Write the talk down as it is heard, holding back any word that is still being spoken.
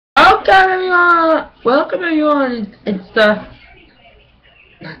Welcome everyone.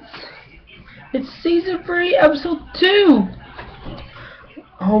 It's season 3, episode 2.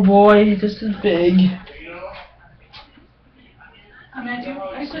 Oh boy, this is big. I mean,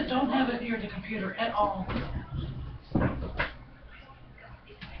 I said don't have it near the computer at all.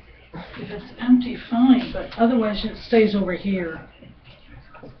 If it's empty, fine, but otherwise it stays over here.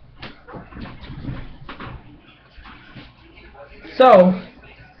 So,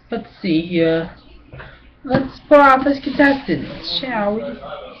 let's see here. Let's pour off as contestants, shall we?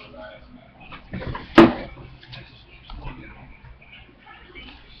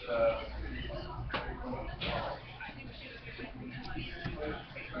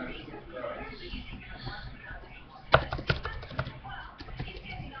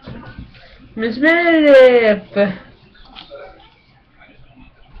 Miss Meredith!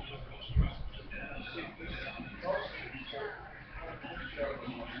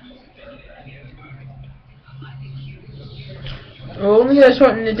 We're only going to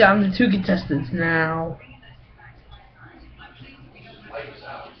shorten it down to 2 contestants now.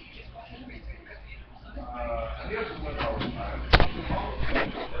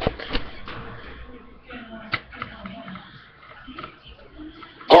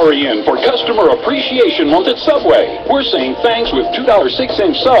 Hurry in for Customer Appreciation Month at Subway. We're saying thanks with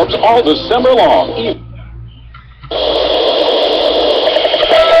 $2.06 subs all December long.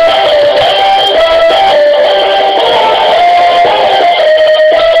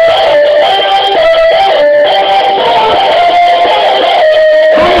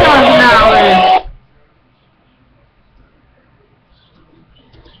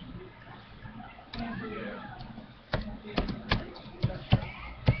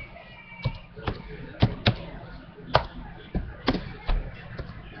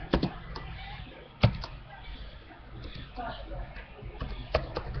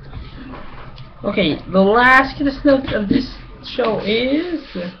 Okay, the last contestant of this show is...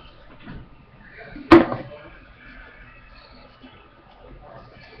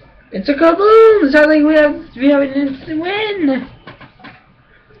 It's a kaboom! Sounds like we have an instant win!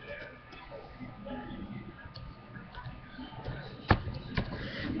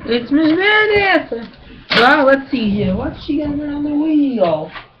 It's Miss Meredith! Well, let's see here. What's she got on the wheel?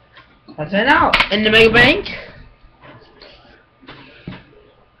 Let's find out. In the Mega Bank.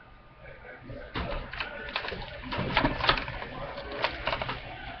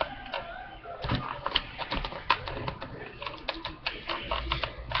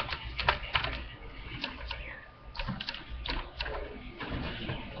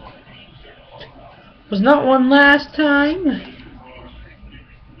 Was not one last time.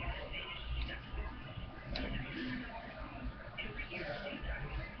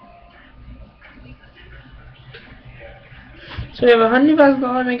 So we have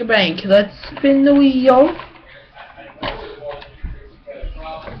 $100,000 Mega Bank. Let's spin the wheel.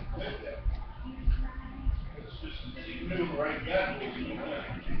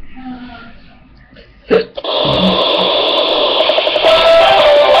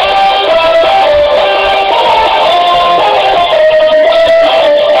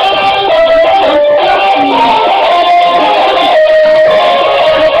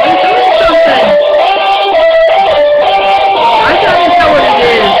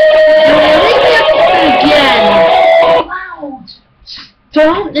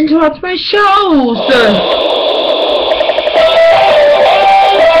 Don't interrupt my shows!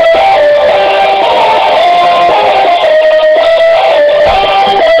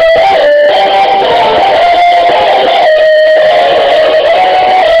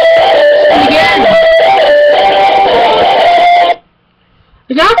 Again!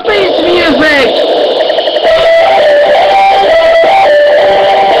 The dog plays music!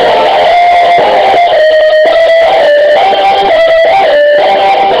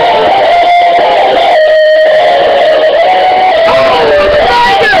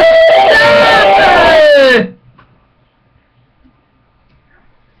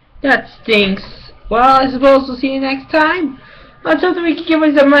 That stinks. Well, I suppose we'll see you next time. Let's hope that we can give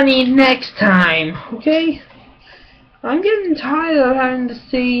us the money next time, okay? I'm getting tired of having to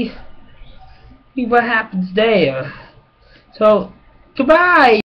see what happens there. So, goodbye!